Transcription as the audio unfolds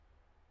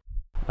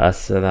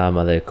Assalamu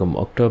alaikum.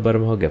 October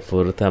moge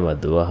furtama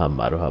duha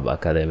maruhaba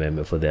kademe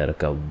me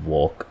fuderaka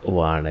walk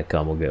wane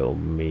kamuge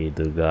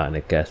ummiduga ne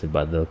kasi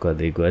badal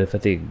kodi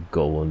goefati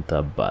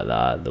govunta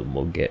baladu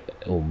muge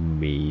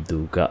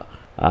ummiduga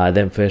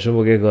den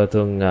feshumuge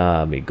gotun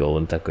mi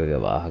govuntakuge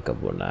wahaka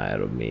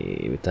bunairu mi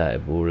vitai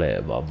bule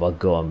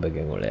waggo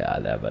ambegen ule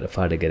ala bare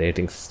fadege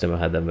rating system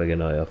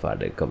hadambegen oyo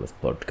fadege commerce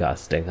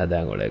podcasting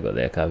hadan ule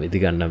gole ka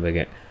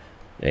vidigannambegen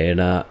ඒන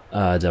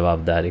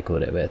ජවාබ්ධාරි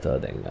කුරේ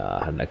තෝදෙන්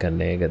අහන්න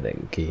කන්නේක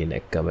දැන්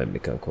කිහිනෙක්කම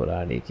මිකන්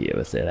කුරාණී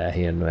කියවසලා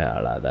හියන්ව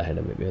ආලාදා හෙන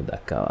මෙමි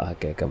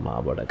දක්කාවාහකේක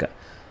මා බොඩක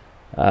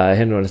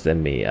එහෙන් වලස් දැන්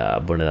මේ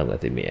බොණදම්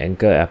ගති මේ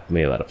ඇන්ක ඇප්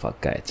මේ වර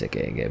ෆක්කා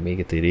එච්චකේගේ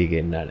මේක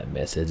තිරිගෙන් නාන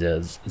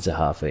මෙසේජස්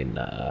ජහාෆින්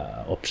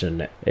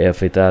ඔප්ෂන් ඒ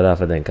ෆිතාලා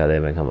ෆදෙන්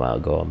කදෙමෙන් හම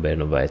ගෝම්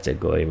බේනු බයිච්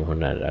ගෝයි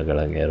මොහන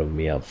රගලන් එරු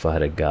මිය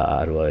ෆහරගා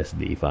ආරෝස්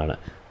දීපාන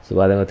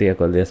සුබාදමතිය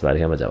කොල්ලියස්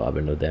වරියම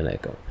ජවාබෙන් නොදෙන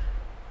එක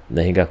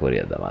නැහිගා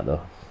කුරිය දමාදෝ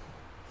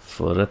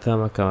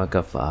Furatama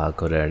kamaka faha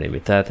korani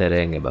mita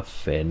terenge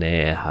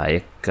baffene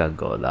haekka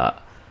gola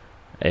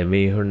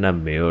emihunna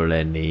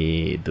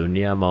meuleni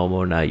dunya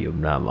maumuna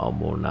yumna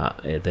maumuna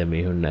ede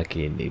mihunna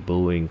kini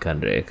buin kan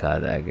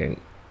rekadagen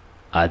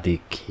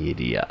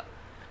adikiriya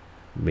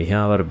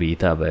mihawar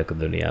bita bayak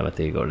dunya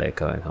mati gole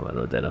kawen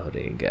hamanu dena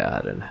horinge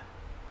arena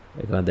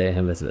ekon de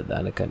hemes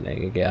vedana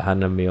kannege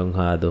ahanna miyun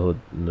ha du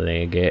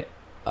nege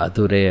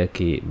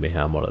අතුරයකි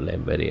මෙහා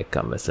මොළලෙන් බැරිය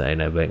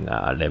කම්වසයින බෙන්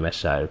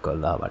ආඩෙමශාල්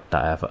කොල්ලා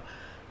වට්ටායෆ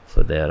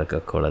ෆොදේරක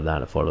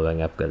කොළදාන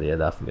ෆොලුවෙන් app කදිය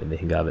දාෆ මෙන්න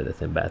හිඟා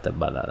බෙදසෙන් බෑත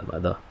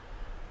බලාලමද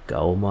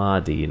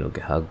ගෞමා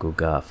දීනුගේ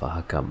හග්ගුගා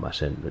ෆහකම්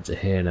මෂෙන්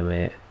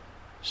ජහේනමේ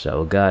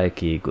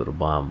ශවගායකී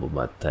කුර්බාම්බු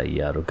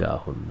මත්තයියාරුගා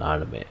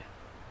හුන්නානමේ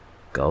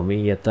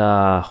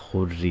ගෞමීයතා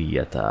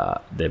හුර්රියතා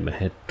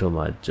දෙමහෙට්ටුම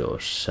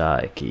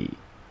ජෝෂායකී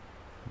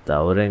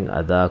දවරෙන්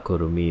අදා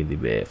කුරුමී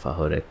දිබේ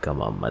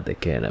ෆහොරෙක්කම අම්ම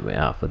දෙකේන මේ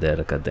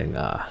ආපදේරකදෙන්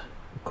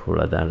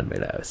කුලදාන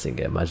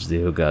මෙලාවසින්ගේ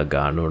මජ්දිහුගා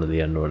ගානෝන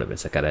දියන්න ඕන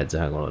මෙස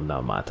කරජහන්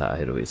ඔන්නා මාතා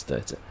හිරු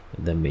විස්තෝච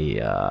දැන්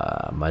මේ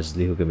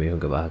මජ්දිහුගේ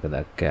මිහුගේ වාහක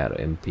දක්කාර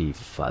MP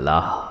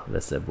ෆලා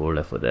වෙස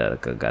බෝල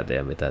ෆොදේරක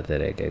ගදේ මිතා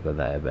තෙරේකේ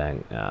කොදාය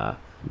බෑන්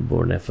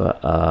බෝනෙෆ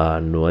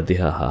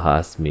නුවදිහ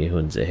හහස්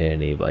මිහුන්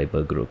ජෙහෙනී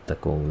Viber group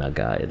තකුන්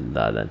නගා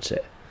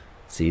එල්ලාදන්චේ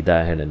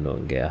සීදා හෙන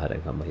නොන්ගේ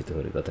හරෙන් හම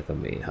හිතුවරි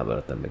ගතක මේ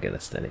හබරතම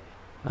ගෙනස්තනේ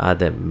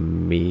ආද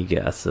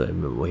මීගේ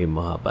අසෙම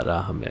මොහිමහා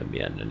බරාහම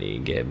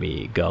යන්නනීගේ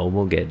මී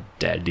ගෞමුගේ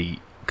ඩැඩි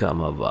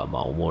කමවා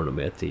මවමෝනු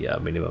මෙතියා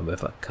මිනිමම්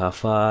බෙෆ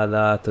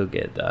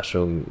කෆාලාතුගේ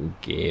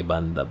දශුන්ගේ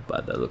බන්ද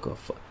බදලු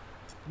කොෆ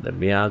ද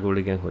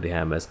මියාගුලිගෙන් හුරි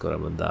හැමස්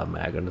කරමුන්දා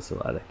මෑගන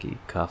සුවාලකි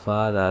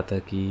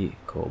කෆාලාතකි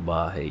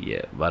කෝබා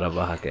හෙය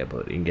වරවාහකේ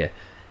බොරින්ගේ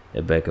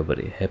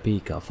එබැකබරි හැපි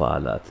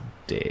කෆාලාත්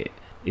day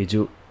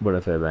ඉජු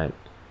බොඩෆෙබැන්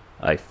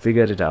I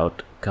figured it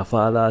out.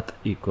 Kafalat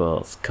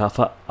equals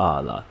kafa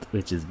alat,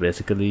 which is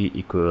basically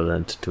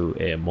equivalent to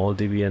a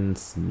Maldivian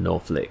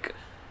snowflake.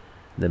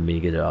 The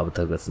mega job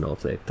thaga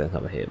snowflake than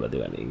hama he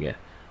badiwaninge.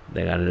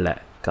 Then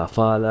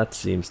Kafalat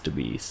seems to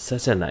be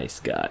such a nice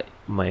guy.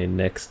 My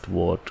next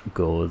vote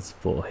goes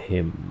for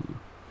him.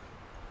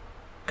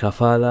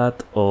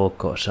 Kafalat or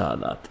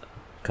Koshalat?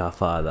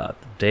 Kafalat.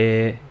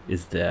 Day,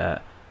 is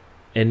there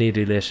any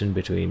relation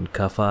between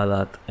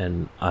Kafalat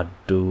and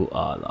Addu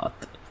alat?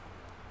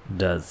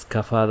 Does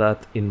kafalat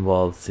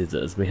involve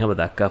scissors? Mihama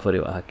dakka fori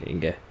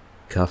wahakinge.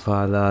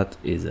 Kafalat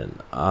is an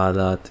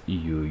alat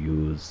you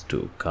use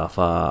to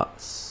kafa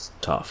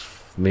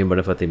stuff.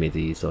 Membara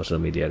fatimiti social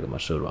media ga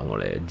mashhur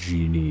wangole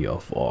genie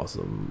of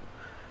awesome.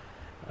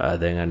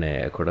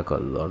 Dengane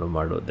kodakollonu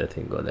madu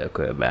detingole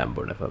ko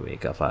bambune fami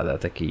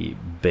kafalat ki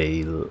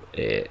bail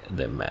e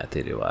de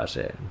matiri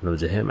washe no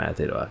jehe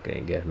matiri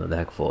wakinge no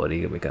dak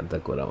fori ga mikanta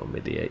korama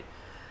midiyai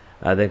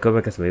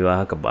අදකොමකස්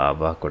මේවාහක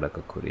Baba කොඩක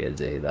කුරිය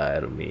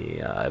ජෙහිදායරුමි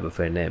අයබ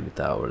ෆෙනේ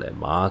මිතාවුලේ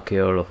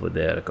මාකයෝල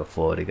ෆුදේරක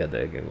ෆෝරි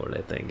ගදගෙන්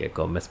ඔලේ තෙන්ගේ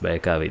commerce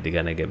බයිකා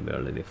විදිගනගෙන්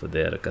මෙොලනි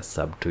ෆුදේරක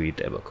sub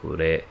tweet එබ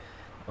කුරේ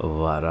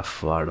වරෆ්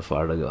වාඩ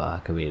ෆාඩග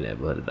වාහක මීනේ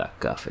බර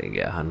දක්කා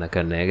ෆෙන්ගේ අහන්න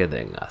කන්නේගේ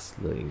දැන්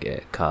අස්ලුයින්ගේ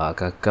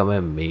කාකක්කම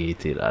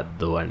මීති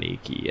රද්දවණී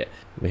කීය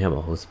මෙහෙම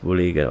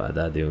හුස්පුලීගේ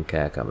වදා දියුන්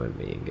කෑකම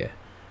මීන්ගේ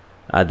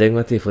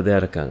අදෙන්වති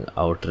ෆුදේරකන්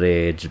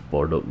outrage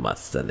බොඩු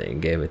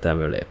මස්සලෙන්ගේ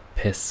මිතාමෙලේ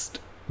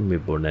පෙස්ට්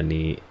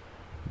Mibunani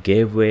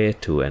gave way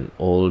to an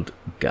old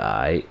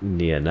guy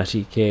near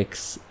Nashi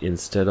Cakes.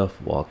 Instead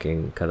of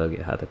walking,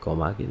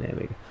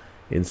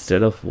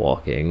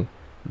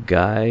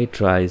 guy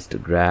tries to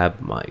grab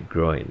my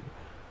groin,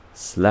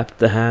 slapped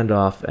the hand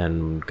off,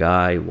 and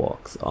guy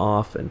walks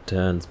off and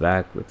turns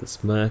back with a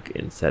smirk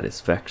in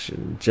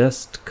satisfaction.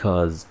 Just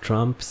cause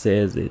Trump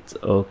says it's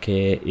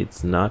okay,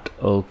 it's not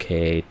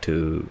okay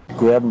to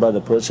grab him by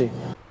the pussy.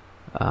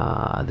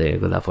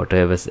 දේගොල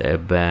ෆොටෝවස්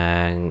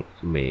එබෑන්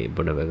මේ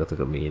බොන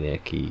වැගතුක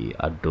මීනයකි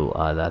අඩ්ඩු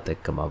ආදාත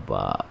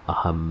එක්කමබා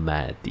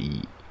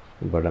අහම්මෑදී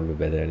ගොඩම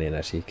බෙදරනේ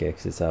නශීකෙක්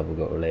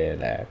සිසාබුග ඔලේ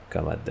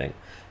ලෑක්කමත්දැන්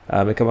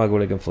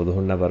මේකමගුලෙන්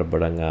ෆොදුහුන්න බර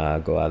බොඩන්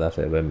ගෝ ආදා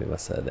ෆෙබෙන්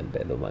මිවසදෙන්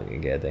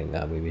බෙලුමන්ගේ දැන්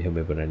army විහම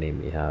බොනනේ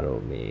මිහාරෝ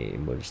මේ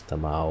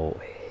මුජ්තමාව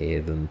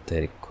හේදුන්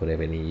තෙරික්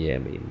කුරෙවෙනියේ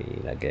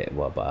මේ නගේ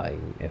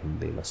වබායින්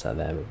එම්බි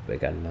මසදාම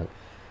බෙගන්නන්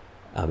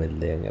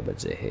amilleen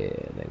ebajehe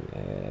den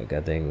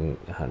gaden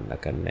hanna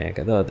kanne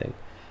kadoden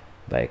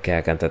bai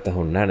kääkan tätä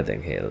hunnan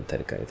den heilun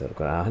terkai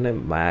torko ahne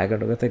maaga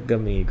dogategga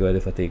mi goli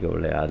fatiga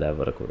ule ala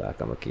var kuda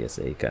kama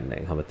kiese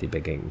ikanne hamati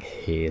begen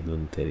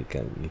heilun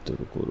terikan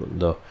ituru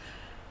kurundo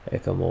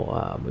ekamo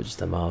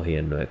mujtama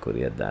hienno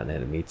ekuriya dan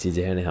hen mi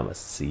chijehne hama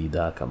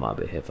sida kama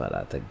behe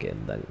farata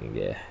gendan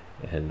inge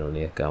henno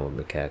ni kama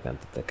mi kääkan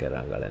tätä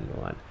kerangalen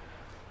nuan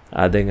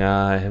aden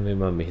එහෙම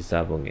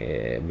මිහිසාපුන්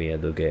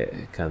මියදුගේ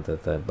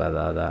කන්තත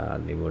බදාදා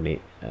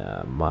නිමුණි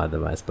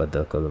මාදමස්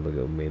බද්දල්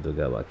කොළඹගේ උම්මීදුග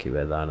වකි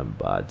වෙදානම්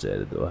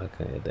බාජ්ජයර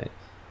දුවහකන් එදැන්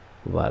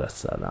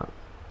වරස්සාදාම්